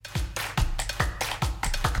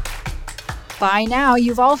By now,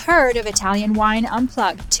 you've all heard of Italian Wine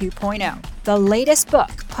Unplugged 2.0, the latest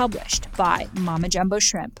book published by Mama Jumbo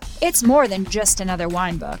Shrimp. It's more than just another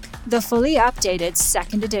wine book. The fully updated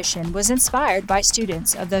second edition was inspired by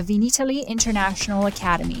students of the Vinitaly International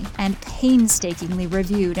Academy and painstakingly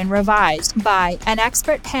reviewed and revised by an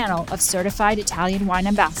expert panel of certified Italian wine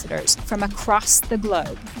ambassadors from across the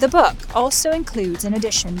globe. The book also includes an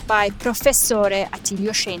edition by Professore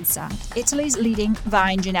Attilio Scienza, Italy's leading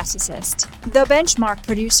vine geneticist. The benchmark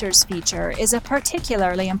producers feature is a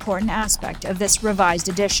particularly important aspect of this revised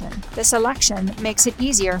edition. The selection makes it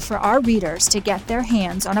easier for our readers to get their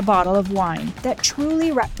hands on a bottle of wine that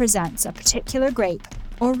truly represents a particular grape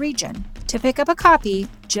or region. To pick up a copy,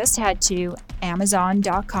 just head to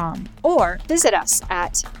Amazon.com or visit us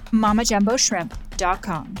at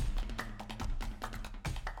mamajumboshrimp.com.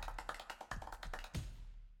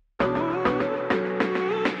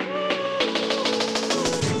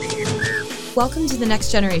 Welcome to The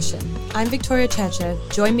Next Generation. I'm Victoria Cheche.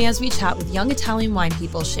 Join me as we chat with young Italian wine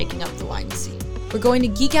people shaking up the wine scene. We're going to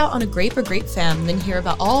geek out on a grape or grape fam, then hear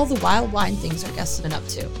about all the wild wine things our guests have been up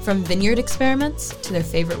to, from vineyard experiments to their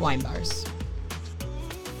favorite wine bars.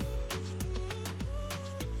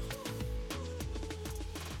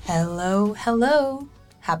 Hello.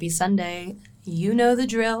 Happy Sunday. You know the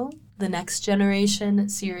drill. The Next Generation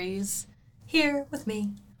series here with me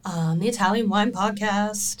on the Italian Wine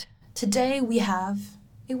Podcast. Today we have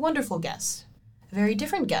a wonderful guest, a very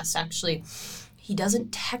different guest actually. He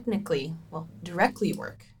doesn't directly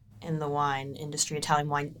work in the wine industry, Italian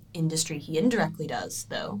wine industry. He indirectly does,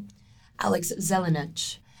 though. Alex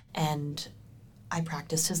Zeleniuch, and I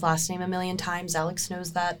practiced his last name a million times. Alex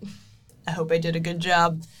knows that. I hope I did a good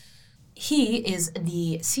job. He is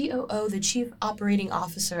the COO, the Chief Operating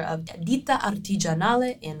Officer of Ditta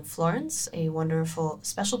Artigianale in Florence, a wonderful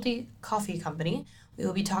specialty coffee company. We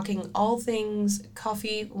will be talking all things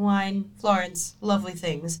coffee, wine, Florence, lovely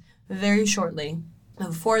things, very shortly.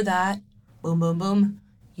 Before that, boom,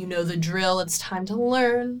 you know the drill. It's time to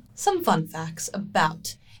learn some fun facts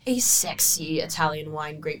about a sexy Italian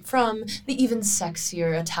wine grape from the even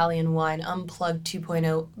sexier Italian Wine Unplugged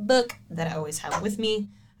 2.0 book that I always have with me.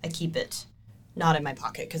 I keep it not in my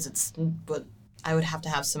pocket because I would have to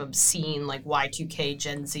have some obscene like Y2K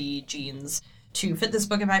Gen Z jeans to fit this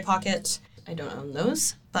book in my pocket. I don't own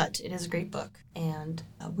those, but it is a great book. And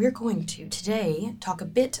we're going to today talk a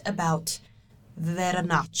bit about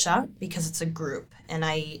Vernaccia because it's a group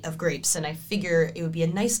of grapes, and I figure it would be a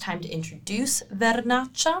nice time to introduce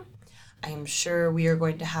Vernaccia. I am sure we are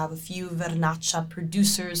going to have a few Vernaccia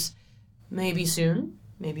producers maybe soon,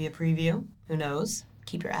 maybe a preview, who knows.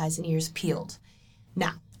 Keep your eyes and ears peeled.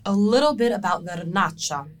 Now, a little bit about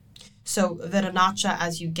Vernaccia. So Vernaccia,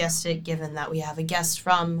 as you guessed it, given that we have a guest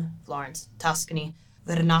from Florence, Tuscany,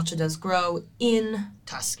 Vernaccia does grow in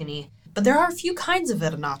Tuscany. But there are a few kinds of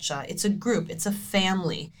Vernaccia. It's a group, it's a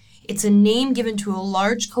family. It's a name given to a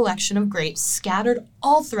large collection of grapes scattered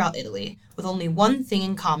all throughout Italy with only one thing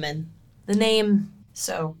in common, the name.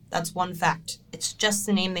 So that's one fact. It's just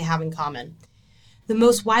the name they have in common. The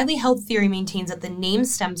most widely held theory maintains that the name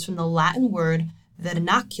stems from the Latin word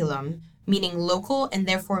vernaculum, meaning local, and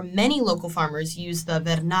therefore many local farmers use the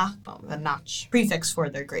vernaccia prefix for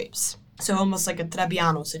their grapes. So almost like a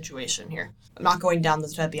Trebbiano situation here. I'm not going down the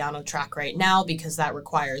Trebbiano track right now because that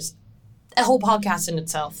requires a whole podcast in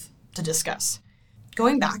itself to discuss.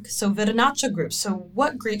 Going back, so Vernaccia groups. So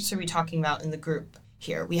what grapes are we talking about in the group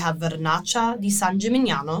here? We have Vernaccia di San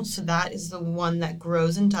Gimignano, so that is the one that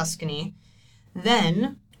grows in Tuscany.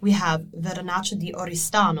 Then we have Vernaccia di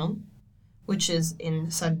Oristano, which is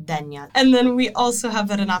in Sardinia. And then we also have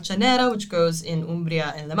Vernaccia Nera, which goes in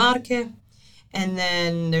Umbria and Le Marche. And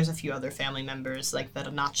then there's a few other family members like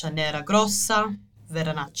Vernaccia Nera Grossa,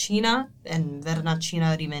 Vernaccina, and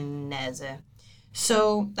Vernaccina Rimenese.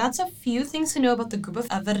 So that's a few things to know about the group of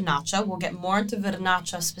Vernaccia. We'll get more into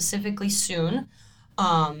Vernaccia specifically soon.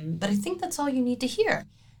 But I think that's all you need to hear.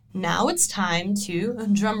 Now it's time to,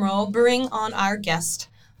 drumroll, bring on our guest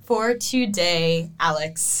for today,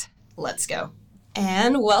 Alex. Let's go.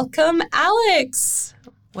 And welcome, Alex.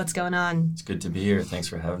 What's going on? It's good to be here. Thanks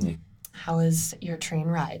for having me. How was your train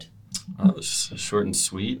ride? It was short and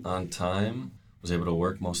sweet, on time. Was able to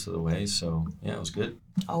work most of the way, so yeah, it was good.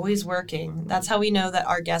 Always working. That's how we know that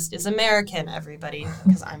our guest is American, everybody,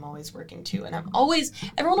 because I'm always working too, and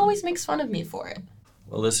everyone always makes fun of me for it.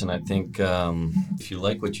 Well, listen, I think if you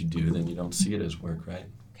like what you do, then you don't see it as work, right?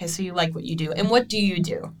 Okay, so you like what you do. And what do you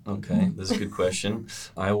do? Okay, this is a good question.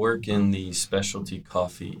 I work in the specialty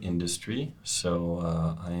coffee industry,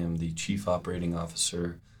 so I am the Chief Operating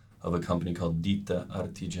Officer of a company called Ditta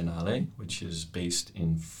Artigianale, which is based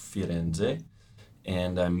in Firenze.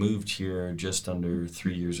 And I moved here just under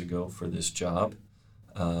 3 years ago for this job.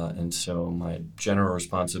 And so my general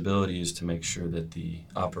responsibility is to make sure that the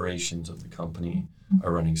operations of the company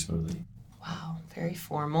are running smoothly. Wow, very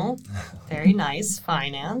formal, very nice.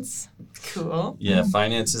 Finance, cool. Yeah,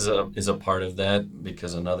 finance is a part of that,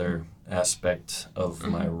 because another aspect of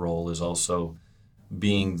my role is also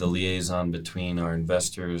being the liaison between our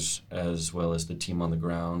investors as well as the team on the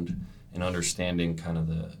ground, and understanding kind of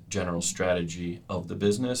the general strategy of the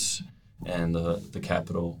business and the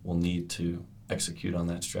capital we'll need to execute on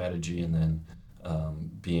that strategy, and then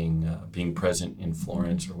being present in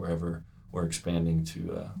Florence or wherever we're expanding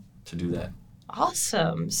to do that.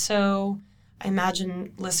 Awesome. So I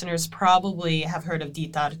imagine listeners probably have heard of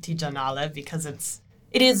Ditta Artigianale because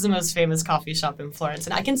it is the most famous coffee shop in Florence.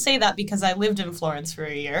 And I can say that because I lived in Florence for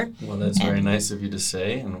a year. Well, that's very nice of you to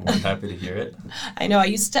say, and we're happy to hear it. I know. I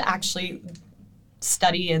used to actually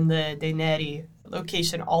study in the De Neri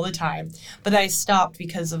location all the time, but I stopped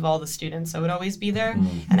because of all the students that would always be there,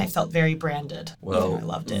 and I felt very branded. Well, I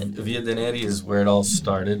loved it. Via De Neri is where it all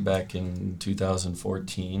started back in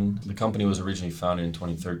 2014. The company was originally founded in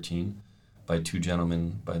 2013 by two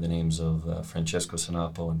gentlemen by the names of Francesco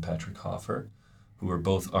Sanapo and Patrick Hoffer, who were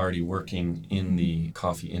both already working in the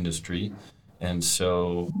coffee industry. And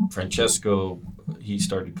so Francesco, he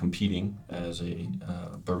started competing as a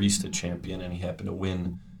barista champion, and he happened to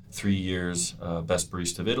win 3 years Best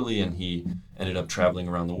Barista of Italy, and he ended up traveling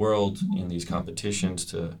around the world in these competitions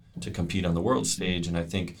to compete on the world stage. And I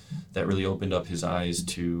think that really opened up his eyes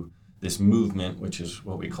to this movement, which is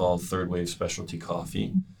what we call third wave specialty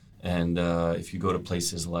coffee. And if you go to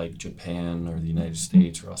places like Japan or the United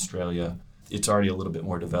States or Australia, it's already a little bit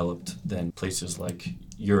more developed than places like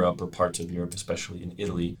Europe or parts of Europe, especially in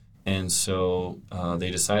Italy. And so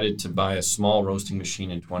they decided to buy a small roasting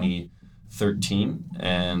machine in 2013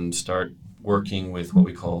 and start working with what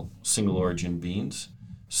we call single origin beans.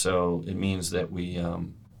 So it means that we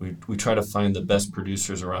try to find the best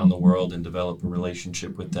producers around the world and develop a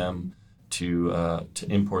relationship with them to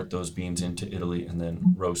import those beans into Italy and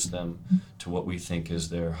then roast them to what we think is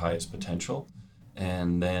their highest potential.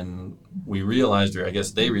 And then we realized, or I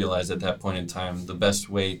guess they realized at that point in time, the best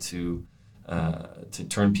way to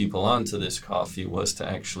turn people on to this coffee was to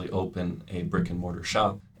actually open a brick and mortar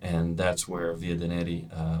shop. And that's where Via De Neri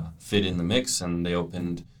fit in the mix, and they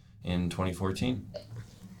opened in 2014.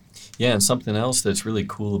 Yeah, and something else that's really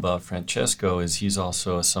cool about Francesco is he's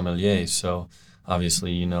also a sommelier. So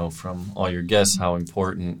obviously, you know from all your guests how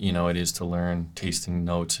important, it is to learn tasting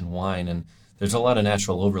notes in wine. And there's a lot of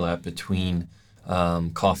natural overlap between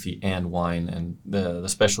coffee and wine. And the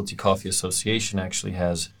Specialty Coffee Association actually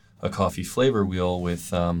has a coffee flavor wheel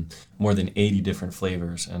with more than 80 different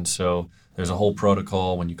flavors. And so there's a whole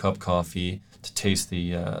protocol when you cup coffee to taste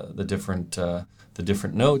the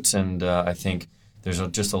different notes. And I think there's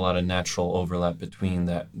just a lot of natural overlap between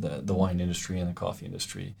the wine industry and the coffee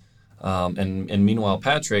industry. And meanwhile,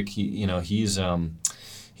 Patrick, he's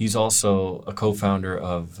also a co-founder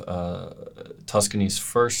of Tuscany's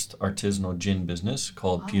first artisanal gin business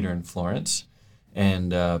called Peter in Florence.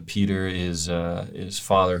 And Peter is his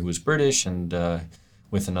father, who is British, and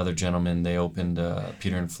with another gentleman, they opened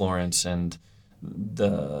Peter in Florence. And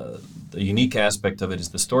the unique aspect of it is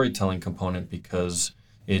the storytelling component, because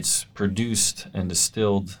it's produced and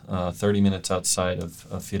distilled 30 minutes outside of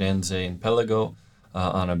Firenze in Pelago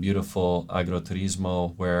on a beautiful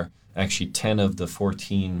agroturismo, where actually 10 of the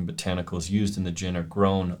 14 botanicals used in the gin are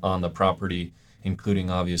grown on the property, including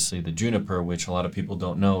obviously the juniper, which a lot of people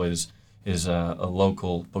don't know is a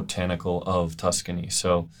local botanical of Tuscany.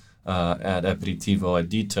 So at Aperitivo at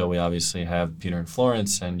Ditta, we obviously have Peter in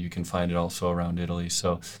Florence, and you can find it also around Italy.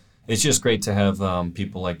 So it's just great to have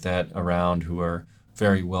people like that around who are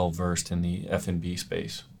very well versed in the F&B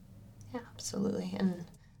space. Yeah, absolutely. And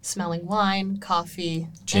smelling wine, coffee,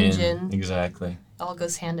 Gin, and gin. Exactly. All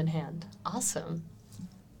goes hand in hand. Awesome.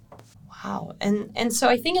 Wow. And so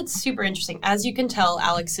I think it's super interesting. As you can tell,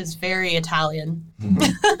 Alex is very Italian.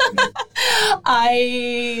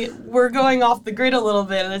 We're going off the grid a little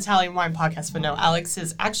bit in the Italian Wine Podcast, but no, Alex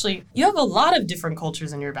is actually, you have a lot of different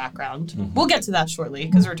cultures in your background. Mm-hmm. We'll get to that shortly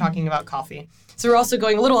because we're talking about coffee. So we're also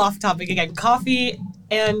going a little off topic again. Coffee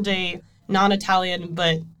and a non-Italian,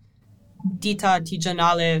 but Ditta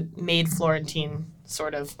Artigianale made Florentine,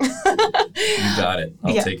 sort of. You got it.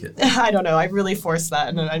 I'll take it. I don't know. I really forced that,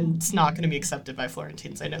 and it's not going to be accepted by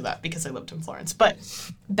Florentines. I know that because I lived in Florence. But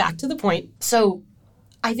back to the point. So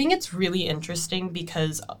I think it's really interesting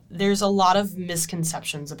because there's a lot of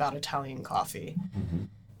misconceptions about Italian coffee. Mm-hmm.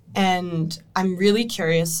 And I'm really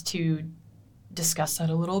curious to discuss that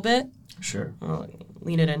a little bit. Sure. I'll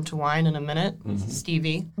lean it into wine in a minute, Mm-hmm.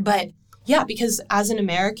 Stevie. But yeah, because as an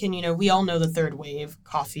American, we all know the third wave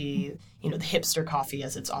coffee, the hipster coffee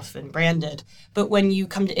as it's often branded. But when you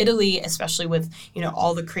come to Italy, especially with,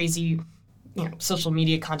 all the crazy, social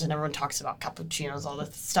media content, everyone talks about cappuccinos, all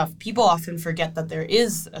this stuff, people often forget that there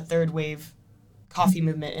is a third wave coffee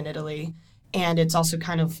movement in Italy. And it's also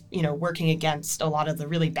kind of, working against a lot of the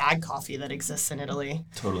really bad coffee that exists in Italy.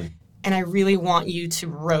 Totally. And I really want you to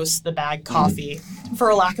roast the bad coffee, for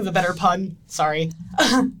a lack of a better pun, sorry,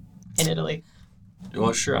 in Italy.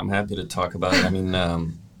 Well, sure, I'm happy to talk about it. I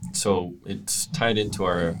mean, so it's tied into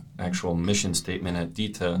our actual mission statement at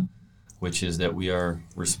DITA, which is that we are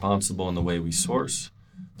responsible in the way we source,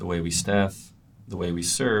 the way we staff, the way we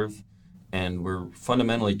serve, and we're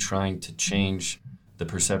fundamentally trying to change the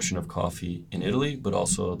perception of coffee in Italy, but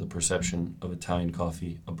also the perception of Italian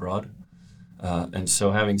coffee abroad. And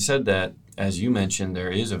so having said that, as you mentioned,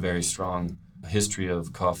 there is a very strong history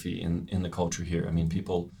of coffee in the culture here. I mean,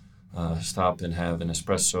 people stop and have an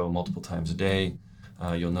espresso multiple times a day.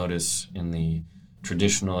 You'll notice in the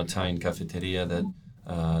traditional Italian cafeteria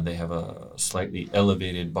that they have a slightly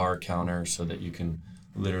elevated bar counter so that you can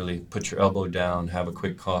literally put your elbow down, have a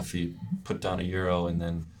quick coffee, put down €1, and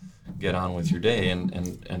then get on with your day.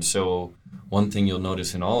 And so one thing you'll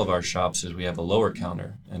notice in all of our shops is we have a lower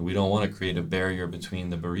counter, and we don't want to create a barrier between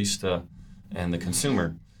the barista and the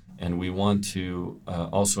consumer. And we want to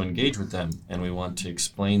also engage with them, and we want to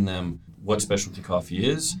explain them what specialty coffee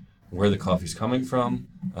is, where the coffee's coming from,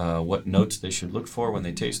 what notes they should look for when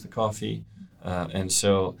they taste the coffee. And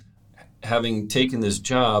so having taken this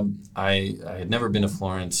job, I had never been to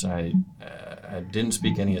Florence. I didn't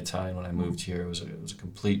speak any Italian when I moved here. It was a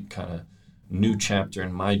complete kind of new chapter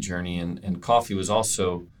in my journey, and coffee was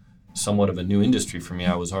also somewhat of a new industry for me.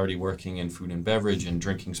 I was already working in food and beverage and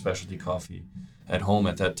drinking specialty coffee at home.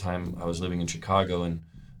 At that time, I was living in Chicago, and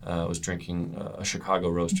I was drinking a Chicago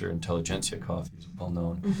roaster, Intelligentsia coffee, is well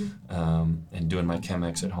known, and doing my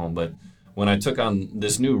Chemex at home. But when I took on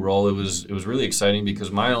this new role, it was really exciting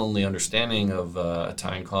because my only understanding of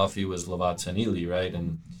Italian coffee was Lavazza Nili, right,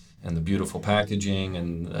 and the beautiful packaging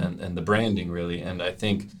and the branding, really. And I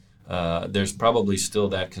think there's probably still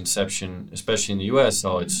that conception, especially in the U.S.,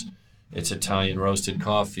 it's Italian roasted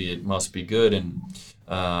coffee, it must be good. And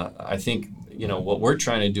I think, what we're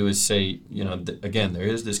trying to do is say, again, there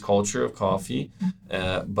is this culture of coffee,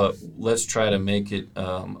 but let's try to make it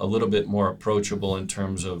a little bit more approachable in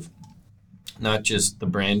terms of not just the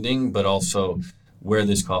branding, but also where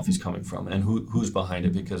this coffee is coming from and who's behind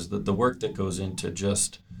it, because the work that goes into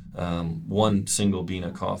just one single bean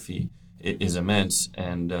of coffee is immense,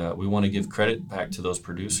 and we want to give credit back to those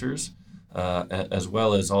producers, as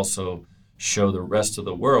well as also show the rest of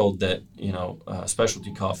the world that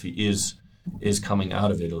specialty coffee is coming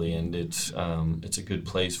out of Italy, and it's a good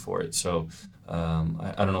place for it. So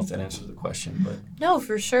I don't know if that answers the question, but no,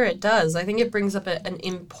 for sure it does. I think it brings up an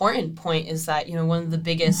important point, is that one of the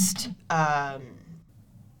biggest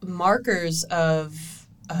markers of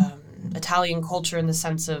Italian culture in the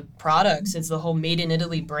sense of products is the whole made in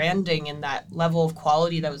Italy branding and that level of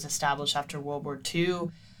quality that was established after World War II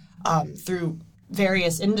through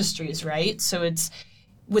various industries, right? So it's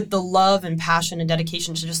with the love and passion and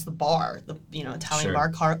dedication to just the bar, the Italian Sure.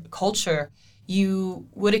 bar culture, you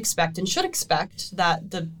would expect and should expect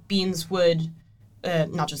that the beans would,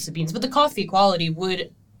 not just the beans, but the coffee quality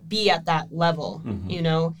would be at that level,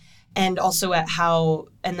 and also at how,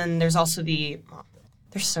 and then there's also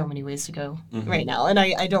there's so many ways to go right now, and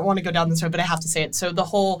I don't want to go down this road, but I have to say it. So the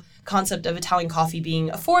whole concept of Italian coffee being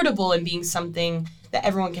affordable and being something that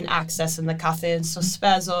everyone can access in the cafe and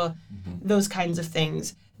sospeso, those kinds of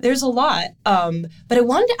things. There's a lot. But I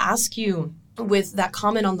wanted to ask you, with that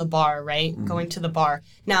comment on the bar, right? Going to the bar.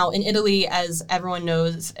 Now, in Italy, as everyone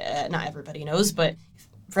knows, not everybody knows, but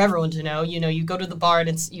for everyone to know, you go to the bar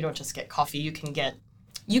and you don't just get coffee. You can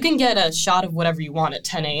get a shot of whatever you want at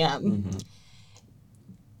 10 a.m.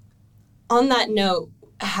 On that note,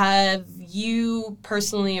 have you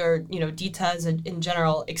personally, or Ditas in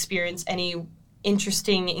general, experienced any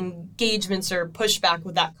interesting engagements or pushback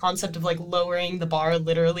with that concept of lowering the bar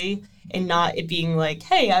literally, and not it being like,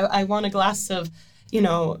 hey, I want a glass of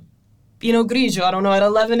Pinot Grigio, I don't know, at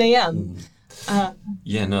 11 a.m.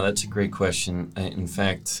 Yeah, no, that's a great question. In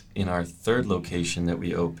fact, in our third location that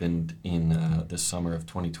we opened in the summer of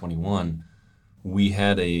 2021, we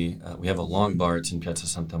have a long bar. It's in Piazza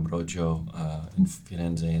Sant'Ambrogio in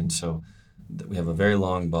Firenze, and so we have a very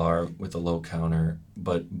long bar with a low counter,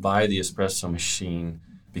 but by the espresso machine,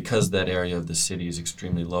 because that area of the city is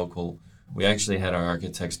extremely local, we actually had our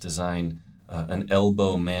architects design an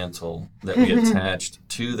elbow mantle that we attached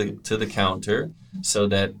to the counter so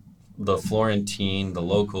that the Florentine, the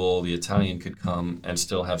local, the Italian could come and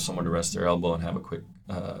still have somewhere to rest their elbow and have a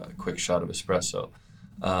quick shot of espresso.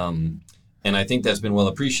 And I think that's been well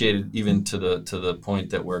appreciated, even to the point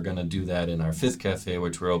that we're going to do that in our 5th cafe,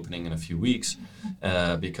 which we're opening in a few weeks,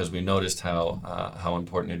 because we noticed how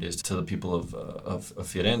important it is to the people of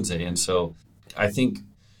Firenze. And so I think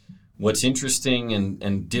what's interesting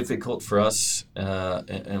and difficult for us,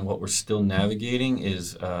 and what we're still navigating,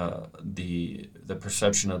 is the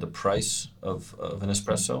perception of the price of an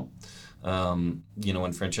espresso.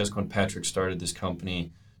 When Francesco and Patrick started this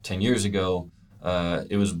company 10 years ago,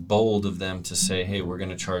 it was bold of them to say, hey, we're going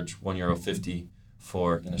to charge €1.50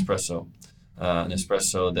 for an espresso. An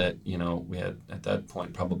espresso that, we had at that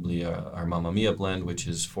point probably our Mamma Mia blend, which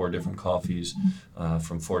is 4 different coffees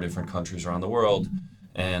from 4 different countries around the world.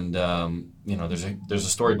 And, there's a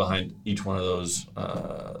story behind each one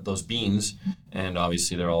of those beans. And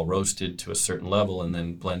obviously they're all roasted to a certain level and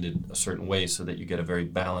then blended a certain way so that you get a very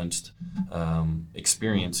balanced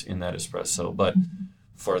experience in that espresso. But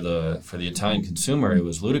for the Italian consumer, it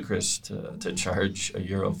was ludicrous to charge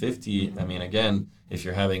 €1.50. I mean, again, if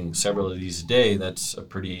you're having several of these a day, that's a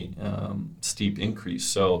pretty steep increase.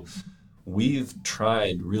 So we've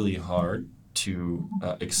tried really hard to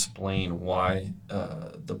explain why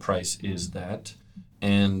the price is that.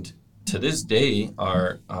 And to this day,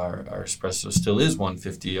 our espresso still is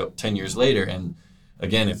 $1.50 10 years later. And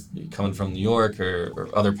again, if you're coming from New York or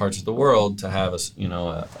other parts of the world, to have a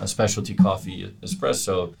specialty coffee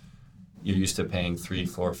espresso, you're used to paying $3,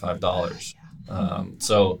 $4, $5.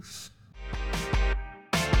 So,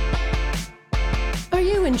 are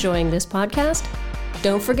you enjoying this podcast?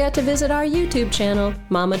 Don't forget to visit our YouTube channel,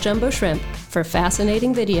 Mama Jumbo Shrimp, for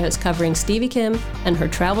fascinating videos covering Stevie Kim and her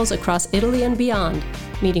travels across Italy and beyond,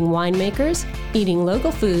 meeting winemakers, eating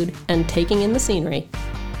local food, and taking in the scenery.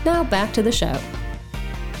 Now back to the show.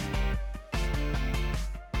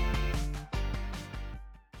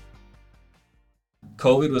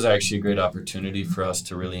 COVID was actually a great opportunity for us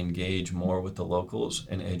to really engage more with the locals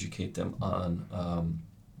and educate them on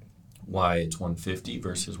why it's $1.50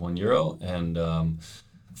 versus €1. And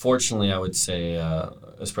fortunately, I would say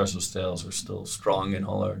espresso sales are still strong in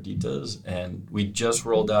all our Arditas. And we just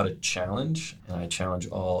rolled out a challenge, and I challenge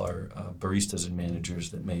all our baristas and managers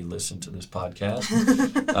that may listen to this podcast,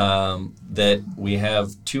 that we have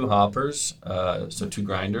 2 hoppers, so 2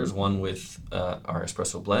 grinders, one with our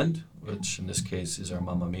espresso blend, which in this case is our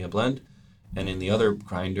Mamma Mia blend, and in the other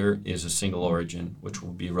grinder is a single origin, which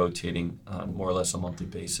will be rotating on more or less a monthly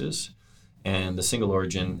basis. And the single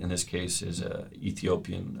origin in this case is a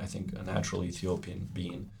Ethiopian, I think a natural Ethiopian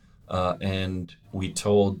bean. And we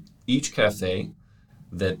told each cafe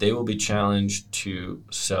that they will be challenged to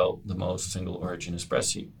sell the most single origin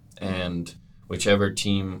espressi. And whichever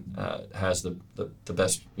team has the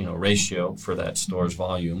best ratio for that store's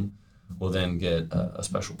volume will then get a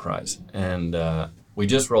special prize. And we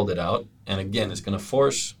just rolled it out. And again, it's going to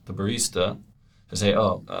force the barista to say,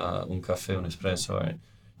 un caffè, un espresso, right?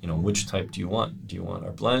 Which type do you want? Do you want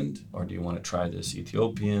our blend, or do you want to try this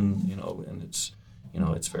Ethiopian? And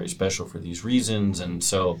it's very special for these reasons. And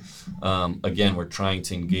so, again, we're trying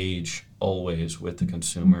to engage always with the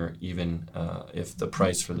consumer, even if the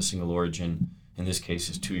price for the single origin, in this case,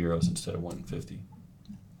 is €2 instead of $1.50.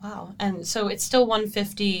 Wow. And so it's still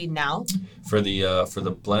 $1.50 now? For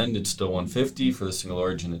the blend, it's still $1.50. For the single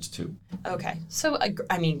origin, it's $2. Okay. So,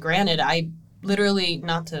 granted, I literally,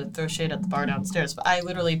 not to throw shade at the bar downstairs, but I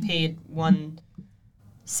literally paid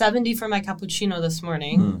 $1.70 for my cappuccino this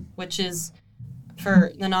morning, which is,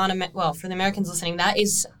 for the for the Americans listening, that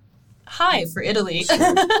is high for Italy.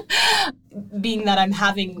 Sure. Being that I'm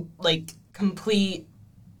having complete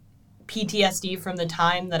PTSD from the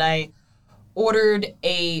time that I ordered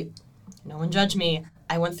no one judge me,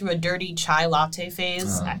 I went through a dirty chai latte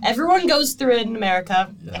phase. Everyone goes through it in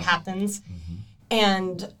America. Yeah. It happens. Mm-hmm.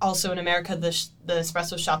 And also in America, the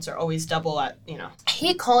espresso shots are always double at, I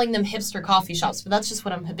hate calling them hipster coffee shops, but that's just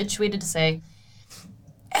what I'm habituated to say.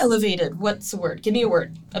 Elevated. What's the word? Give me a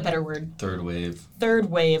word. A better word. Third wave.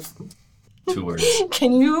 2 words.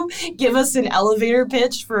 Can you give us an elevator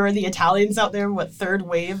pitch for the Italians out there what third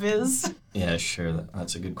wave is? Yeah, sure.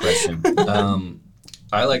 That's a good question.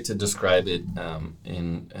 I like to describe it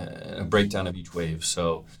in a breakdown of each wave.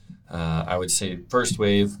 So I would say first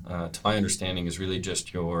wave, to my understanding, is really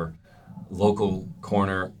just your local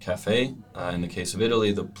corner cafe. In the case of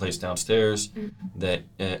Italy, the place downstairs that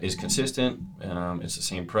is consistent. It's the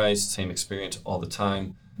same price, same experience all the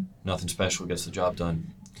time. Nothing special, gets the job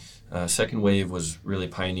done. Second wave was really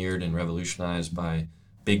pioneered and revolutionized by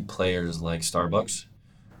big players like Starbucks,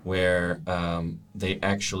 where they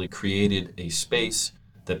actually created a space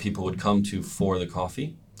that people would come to for the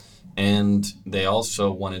coffee. And they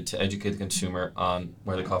also wanted to educate the consumer on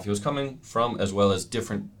where the coffee was coming from, as well as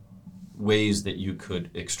different ways that you could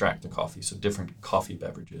extract the coffee, so different coffee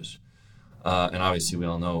beverages. And obviously we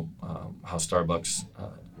all know how Starbucks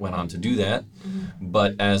went on to do that.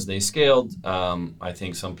 But as they scaled, I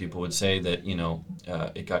think some people would say that,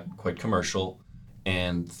 it got quite commercial.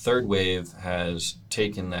 And third wave has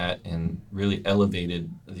taken that and really elevated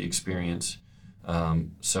the experience.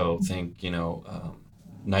 So think,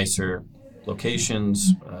 nicer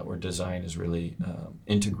locations where design is really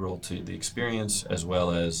integral to the experience, as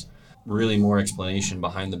well as really more explanation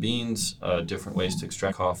behind the beans, different ways to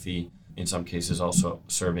extract coffee, in some cases also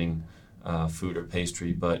serving food or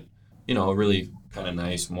pastry, but a really kind of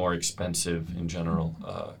nice, more expensive in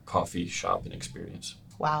general coffee shop and experience.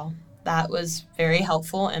 Wow, that was very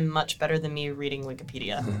helpful and much better than me reading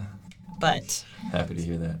Wikipedia. But happy to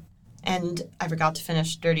hear that. And I forgot to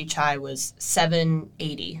finish. Dirty chai was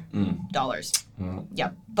 $780.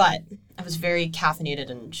 Yep, but I was very caffeinated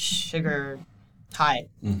and sugar high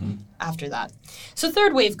after that. So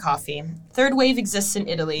third wave coffee. Third wave exists in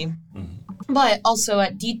Italy, but also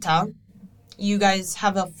at Dita, you guys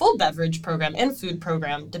have a full beverage program and food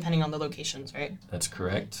program, depending on the locations, right? That's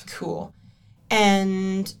correct. Cool.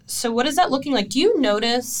 And so what is that looking like? Do you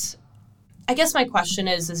notice, I guess my question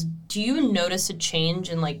is do you notice a change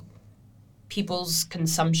in people's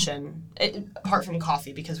consumption, apart from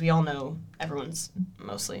coffee, because we all know everyone's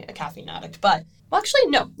mostly a caffeine addict, but, well, actually,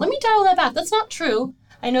 no, let me dial that back. That's not true.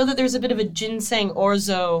 I know that there's a bit of a ginseng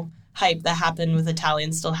orzo hype that happened with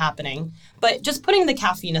Italians still happening, but just putting the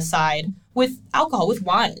caffeine aside, with alcohol, with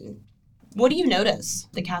wine, what do you notice,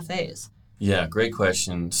 the cafes? Yeah, great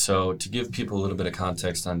question. So to give people a little bit of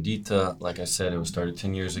context on Dita, like I said, it was started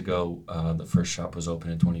 10 years ago. The first shop was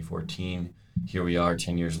opened in 2014. Here we are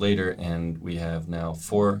 10 years later, and we have now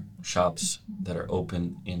 4 shops that are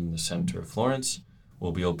open in the center of Florence.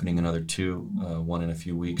 We'll be opening another 2, one in a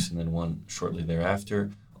few weeks and then one shortly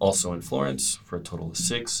thereafter, also in Florence for a total of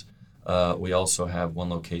 6. We also have 1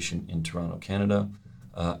 location in Toronto, Canada.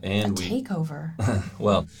 And takeover.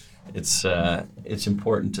 Well, it's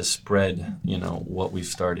important to spread, what we've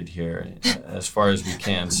started here as far as we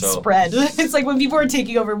can. So spread. It's like when people are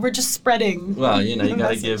taking over, we're just spreading. Well, you got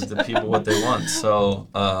to give the people what they want. So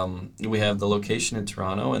we have the location in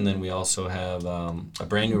Toronto, and then we also have a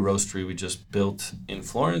brand new roastery we just built in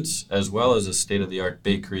Florence, as well as a state-of-the-art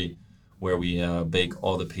bakery where we bake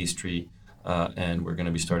all the pastry, and we're going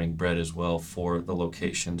to be starting bread as well for the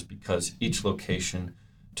locations, because each location,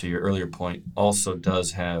 to your earlier point, also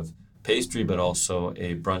does have pastry, but also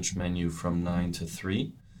a brunch menu from 9 to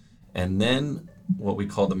 3. And then what we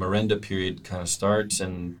call the merenda period kind of starts,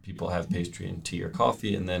 and people have pastry and tea or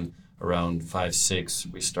coffee. And then around 5, 6,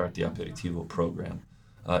 we start the aperitivo program.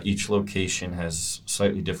 Each location has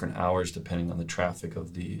slightly different hours depending on the traffic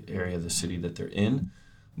of the area of the city that they're in.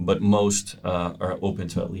 But most are open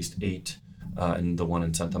to at least 8. And the one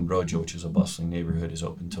in Sant'Ambrogio, which is a bustling neighborhood, is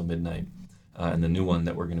open till midnight. And the new one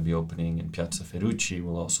that we're going to be opening in Piazza Ferrucci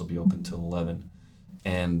will also be open till 11.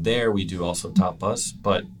 And there we do also tapas.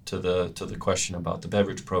 But to the question about the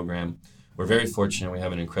beverage program, we're very fortunate. We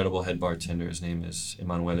have an incredible head bartender. His name is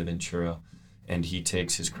Emanuele Ventura, and he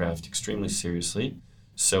takes his craft extremely seriously.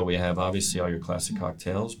 So we have obviously all your classic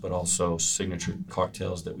cocktails, but also signature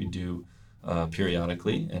cocktails that we do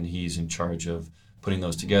periodically, and he's in charge of putting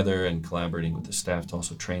those together and collaborating with the staff to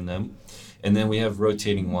also train them. And then we have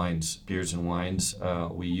rotating wines, beers and wines.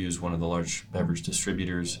 We use one of the large beverage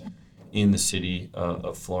distributors in the city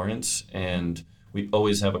of Florence, and we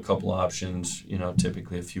always have a couple options,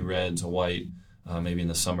 typically a few reds, a white, maybe in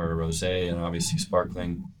the summer a rosé, and obviously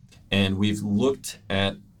sparkling. And we've looked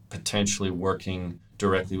at potentially working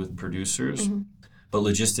directly with producers, but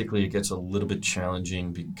logistically it gets a little bit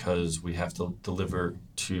challenging because we have to deliver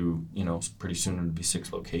to, pretty soon it'll be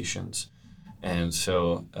 6 locations. And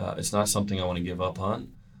so it's not something I want to give up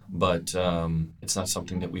on, but it's not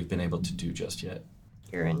something that we've been able to do just yet.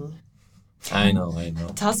 You're in I know.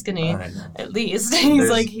 Tuscany, I know. At least.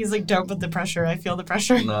 He's like, don't put the pressure. I feel the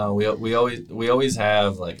pressure. No, we always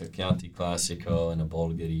have like a Chianti Classico and a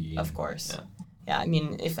Bulgari. Of course. Yeah. I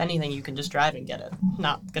mean, if anything, you can just drive and get it.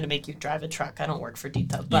 Not going to make you drive a truck. I don't work for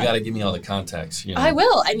Dita. But you got to give me all the contacts. I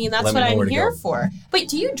will. I mean, that's what I'm here go. for. Wait,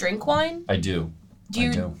 do you drink wine? I do.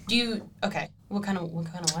 Do you? Okay. What kind of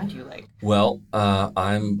wine do you like? Well,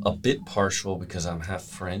 I'm a bit partial because I'm half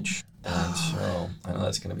French, and so I know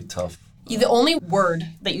that's going to be tough. The only word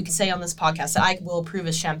that you can say on this podcast that I will approve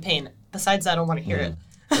is champagne. Besides that, I don't want to hear it.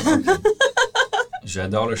 Okay.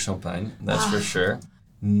 J'adore le champagne, that's for sure.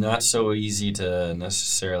 Not so easy to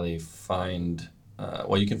necessarily find.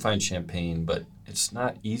 You can find champagne, but it's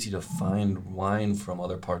not easy to find wine from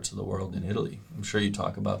other parts of the world in Italy. I'm sure you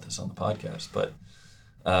talk about this on the podcast, but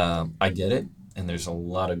I get it. And there's a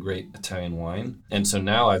lot of great Italian wine. And so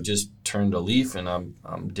now I've just turned a leaf and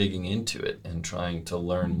I'm digging into it and trying to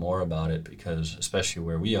learn more about it, because especially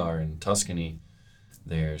where we are in Tuscany,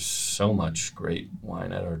 there's so much great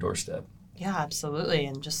wine at our doorstep. Yeah, absolutely.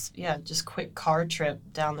 And just quick car trip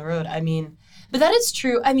down the road. I mean, but that is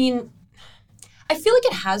true. I mean, I feel like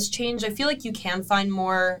it has changed. I feel like you can find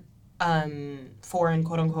more foreign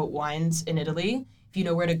quote unquote wines in Italy if you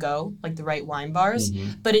know where to go, like the right wine bars.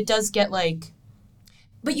 Mm-hmm. But it does get like,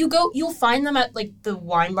 but you'll find them at like the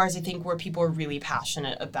wine bars, I think, where people are really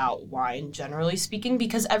passionate about wine, generally speaking,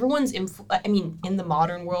 because everyone's, in the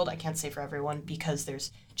modern world, I can't say for everyone because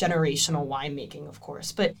there's generational winemaking, of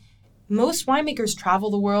course, but most winemakers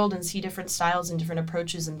travel the world and see different styles and different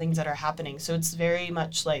approaches and things that are happening. So it's very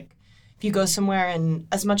much like if you go somewhere and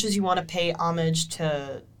as much as you want to pay homage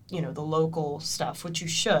to, the local stuff, which you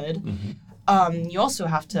should, you also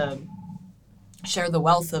have to share the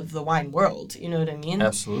wealth of the wine world. You know what I mean?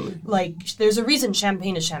 Absolutely. Like, there's a reason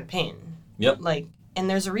champagne is champagne. Yep. Like, and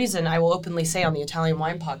there's a reason I will openly say on the Italian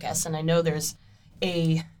Wine Podcast, and I know there's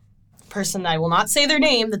a person that I will not say their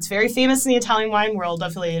name that's very famous in the Italian wine world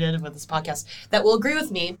affiliated with this podcast that will agree with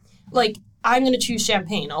me. Like, I'm going to choose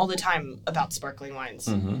champagne all the time about sparkling wines.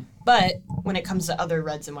 Mm-hmm. But when it comes to other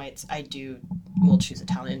reds and whites, will choose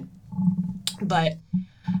Italian. But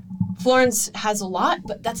Florence has a lot,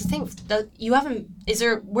 but that's the thing.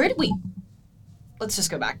 Let's just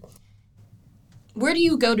go back. Where do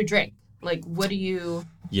you go to drink? Like, what do you...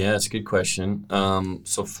 Yeah, it's a good question.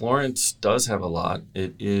 So Florence does have a lot.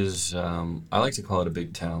 It is, I like to call it a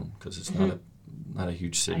big town because it's not a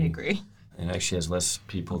huge city. I agree. And it actually has less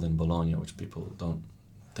people than Bologna, which people don't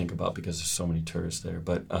think about because there's so many tourists there.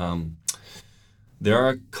 But there are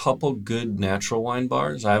a couple good natural wine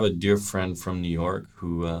bars. I have a dear friend from New York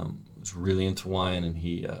who is really into wine, and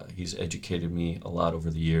he's educated me a lot over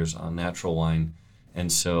the years on natural wine.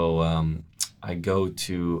 And so I go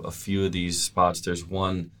to a few of these spots. There's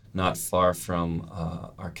one not far from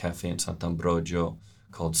our cafe in Sant'Ambrogio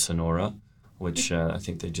called Sonora, which I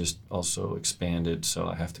think they just also expanded, so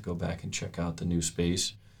I have to go back and check out the new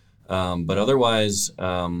space. But otherwise,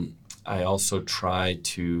 I also try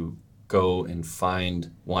to go and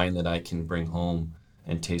find wine that I can bring home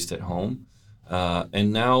and taste at home.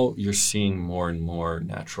 And now you're seeing more and more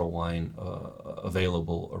natural wine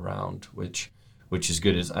available around, which is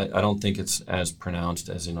good. I don't think it's as pronounced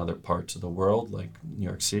as in other parts of the world, like New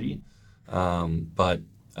York City. But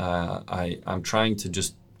I'm trying to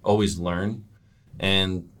just always learn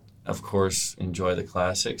and, of course, enjoy the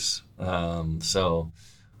classics. So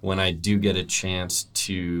when I do get a chance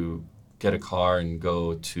to get a car and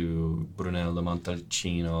go to Brunello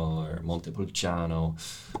Montalcino or Montepulciano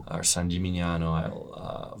or San Gimignano,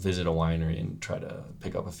 I'll visit a winery and try to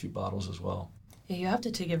pick up a few bottles as well. Yeah, you have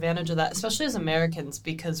to take advantage of that, especially as Americans,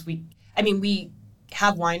 because we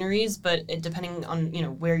have wineries, but depending on,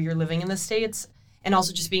 where you're living in the States, and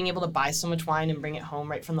also just being able to buy so much wine and bring it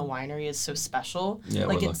home right from the winery is so special. Yeah,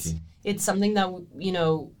 we're lucky. It's something that,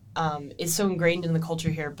 is so ingrained in the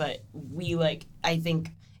culture here, but we, I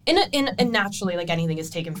think, and naturally, anything is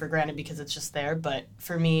taken for granted because it's just there. But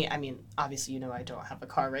for me, obviously, I don't have a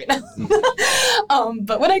car right now.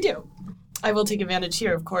 But when I do, I will take advantage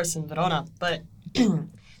here, of course, in Verona. But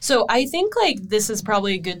so I think, this is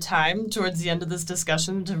probably a good time towards the end of this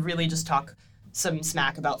discussion to really just talk some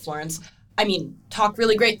smack about Florence. Talk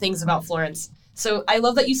really great things about Florence. So I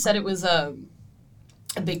love that you said it was a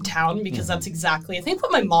big town, because that's exactly, I think,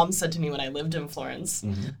 what my mom said to me when I lived in Florence.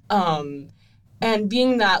 Mm-hmm. And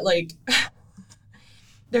being that,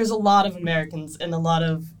 there's a lot of Americans and a lot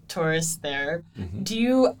of tourists there,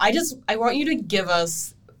 I want you to give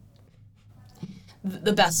us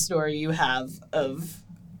the best story you have of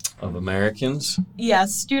Americans?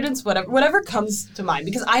 Yes, students, whatever comes to mind,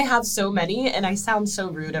 because I have so many, and I sound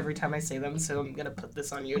so rude every time I say them, so I'm going to put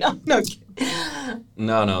this on you now.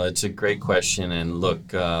 No, it's a great question, and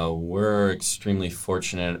look, we're extremely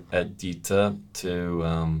fortunate at DITA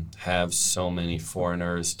to have so many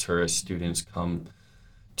foreigners, tourists, students come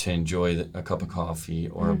to enjoy a cup of coffee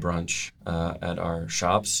or a brunch at our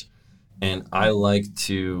shops, and I like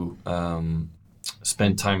to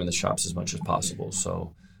spend time in the shops as much as possible,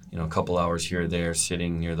 so a couple hours here or there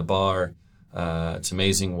sitting near the bar. It's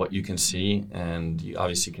amazing what you can see, and you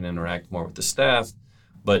obviously can interact more with the staff,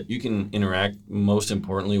 but you can interact most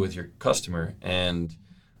importantly with your customer. And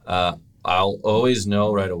I'll always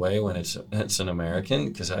know right away when it's an American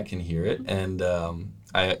because I can hear it. And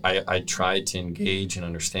I try to engage and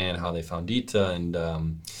understand how they found Dita.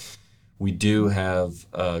 And we do have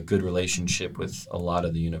a good relationship with a lot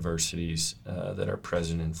of the universities that are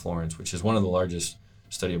present in Florence, which is one of the largest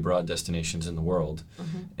study abroad destinations in the world.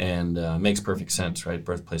 And makes perfect sense, right?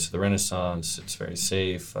 Birthplace of the Renaissance. It's very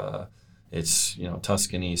safe. It's,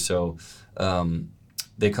 Tuscany. So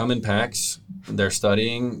they come in packs. They're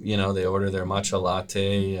studying, they order their matcha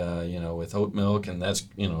latte, with oat milk, and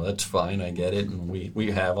that's fine. I get it. And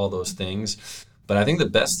we have all those things. But I think the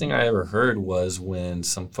best thing I ever heard was when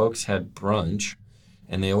some folks had brunch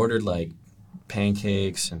and they ordered like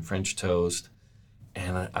pancakes and French toast.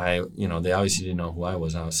 And they obviously didn't know who I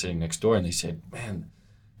was. And I was sitting next door and they said, "Man,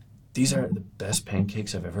 these are the best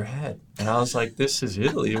pancakes I've ever had." And I was like, this is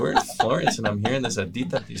Italy. We're in Florence and I'm hearing this at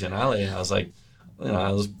Dita Artigianale. And I was like,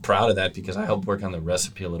 I was proud of that because I helped work on the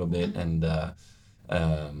recipe a little bit. And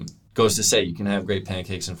goes to say, you can have great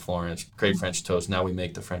pancakes in Florence, great French toast. Now we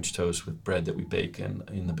make the French toast with bread that we bake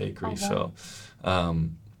in the bakery. So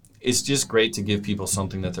it's just great to give people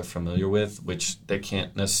something that they're familiar with, which they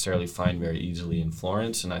can't necessarily find very easily in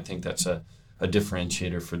Florence. And I think that's a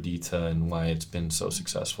differentiator for Dita and why it's been so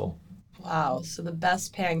successful. Wow, so the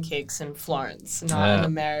best pancakes in Florence, not in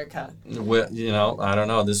America. Well, I don't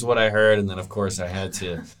know. This is what I heard, and then of course I had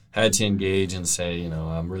to engage and say,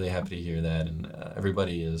 I'm really happy to hear that, and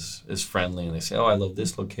everybody is friendly, and they say, "Oh, I love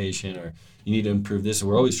this location," or "You need to improve this."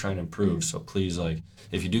 We're always trying to improve, so please,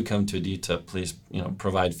 if you do come to Dita, please,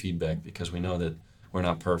 provide feedback because we know that we're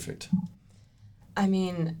not perfect. I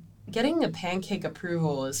mean, getting a pancake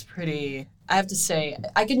approval is pretty. I have to say,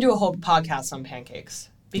 I can do a whole podcast on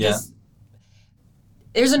pancakes because.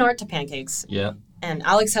 There's an art to pancakes. Yeah. And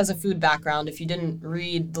Alex has a food background. If you didn't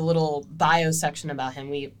read the little bio section about him,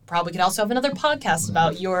 we probably could also have another podcast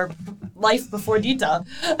about your life before Dita,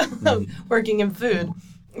 working in food.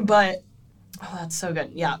 But, that's so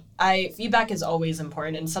good. Yeah. Feedback is always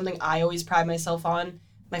important and something I always pride myself on.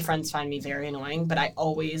 My friends find me very annoying, but I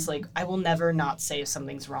always, I will never not say if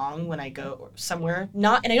something's wrong when I go somewhere. And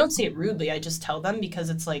I don't say it rudely. I just tell them because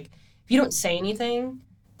it's if you don't say anything,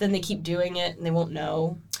 then they keep doing it and they won't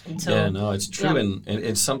know until... Yeah, no, it's true. Yeah. And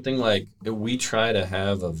it's something we try to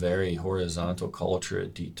have a very horizontal culture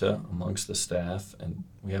at Dita amongst the staff, and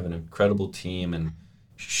we have an incredible team, and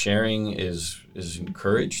sharing is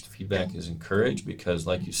encouraged, feedback is encouraged, because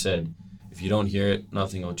like you said, if you don't hear it,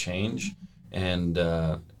 nothing will change. And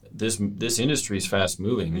this industry is fast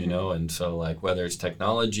moving, and so whether it's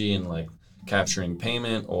technology and capturing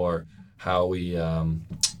payment or how we,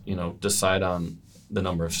 decide on the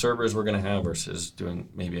number of servers we're going to have versus doing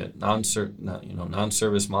maybe a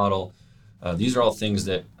non-service model. These are all things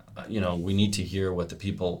that, we need to hear what the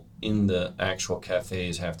people in the actual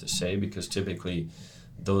cafes have to say, because typically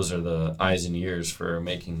those are the eyes and ears for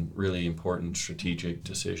making really important strategic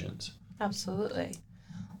decisions. Absolutely.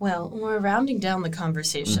 Well, we're rounding down the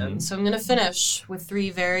conversation, so I'm going to finish with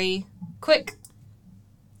 3 very quick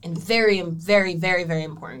and very, very, very, very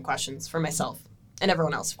important questions for myself and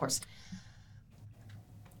everyone else, of course.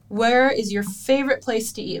 Where is your favorite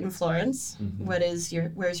place to eat in Florence? Where's your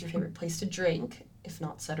favorite place to drink, if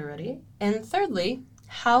not said already? And thirdly,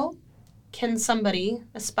 how can somebody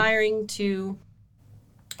aspiring to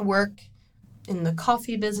work in the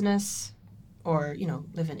coffee business or,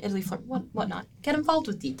 live in Italy, Florence, whatnot, get involved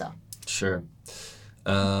with Dita? Sure.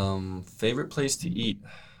 Favorite place to eat?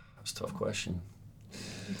 That's a tough question.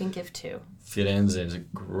 You can give 2. Firenze is a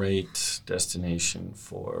great destination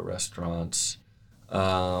for restaurants.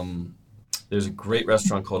 There's a great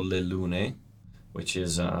restaurant called Le Lune, which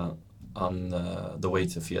is on the way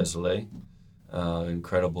to Fiesole.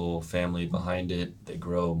 Incredible family behind it. They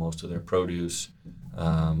grow most of their produce,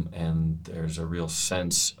 and there's a real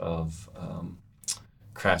sense of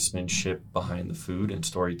craftsmanship behind the food and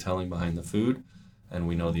storytelling behind the food. And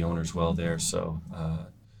we know the owners well there, so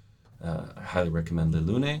I highly recommend Le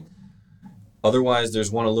Lune. Otherwise,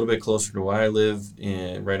 there's one a little bit closer to where I live,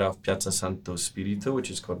 right off Piazza Santo Spirito,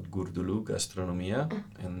 which is called Gurdulu Gastronomia.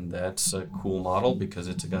 And that's a cool model because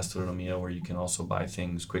it's a gastronomia where you can also buy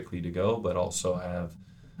things quickly to go, but also have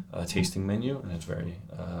a tasting menu. And it's very,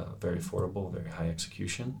 very affordable, very high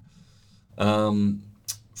execution.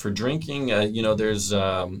 For drinking, there's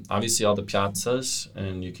obviously all the piazzas,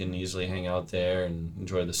 and you can easily hang out there and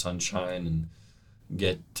enjoy the sunshine and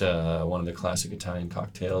get one of the classic Italian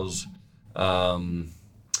cocktails. If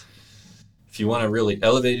you want a really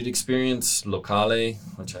elevated experience, Locale,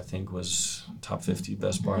 which I think was top 50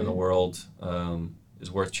 best bar in the world, is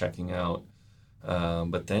worth checking out.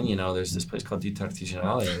 But then, there's this place called Ditta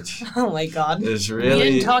Artigianale, which Oh my God. is really... We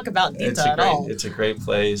didn't talk about Ditta at all. It's a great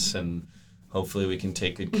place, and hopefully we can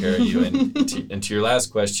take good care of you. And to your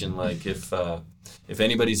last question, like if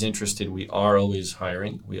anybody's interested, we are always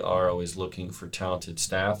hiring. We are always looking for talented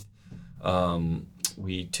staff.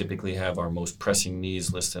 We typically have our most pressing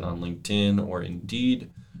needs listed on LinkedIn or Indeed,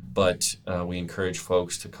 but we encourage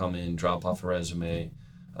folks to come in, drop off a resume,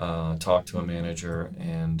 talk to a manager,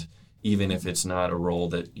 and even if it's not a role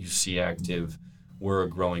that you see active, we're a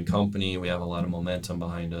growing company. We have a lot of momentum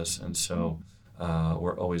behind us, and so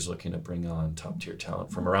we're always looking to bring on top-tier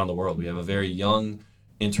talent from around the world. We have a very young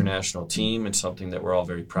international team. It's something that we're all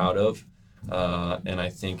very proud of, and I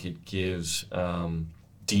think it gives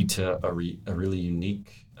Ditta a really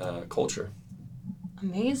unique culture.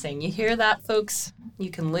 Amazing. You hear that, folks? You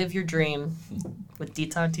can live your dream with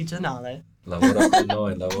Ditta Artigianale. Lavora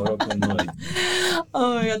con noi.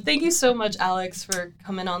 Oh my God. Thank you so much, Alex, for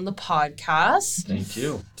coming on the podcast. Thank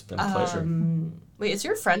you. It's been a pleasure. Wait, is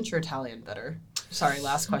your French or Italian better? Sorry,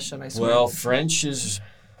 last question, I swear. Well, French is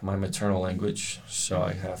my maternal language, so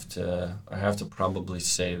I have to probably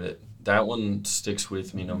say that one sticks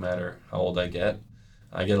with me no matter how old I get.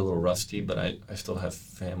 I get a little rusty, but I still have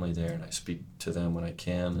family there, and I speak to them when I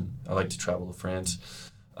can, and I like to travel to France.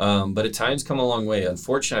 But Italian's come a long way.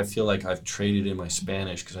 Unfortunately, I feel like I've traded in my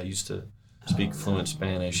Spanish because I used to speak fluent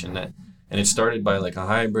Spanish, and it started by like a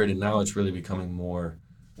hybrid, and now it's really becoming more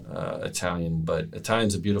Italian. But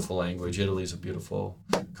Italian's a beautiful language. Italy's a beautiful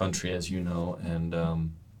country, as you know, and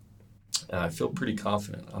I feel pretty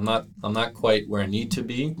confident. I'm not quite where I need to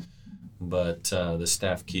be, but the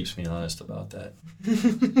staff keeps me honest about that.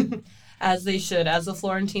 As they should, as the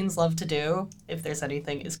Florentines love to do, if there's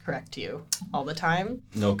anything is correct to you all the time.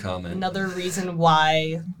 No comment. Another reason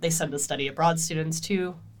why they send the study abroad students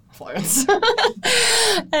to Florence.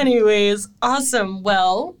 Anyways, awesome.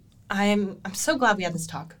 Well, I'm so glad we had this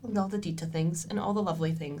talk and all the Ditta things and all the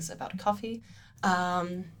lovely things about coffee.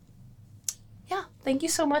 Yeah, thank you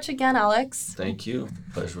so much again, Alex. Thank you.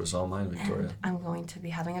 Pleasure was all mine, Victoria. And I'm going to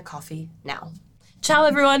be having a coffee now. Ciao,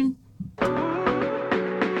 everyone.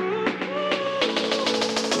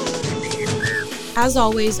 As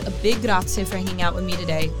always, a big grazie for hanging out with me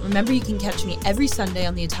today. Remember, you can catch me every Sunday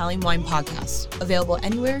on the Italian Wine Podcast, available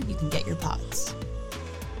anywhere you can get your pods.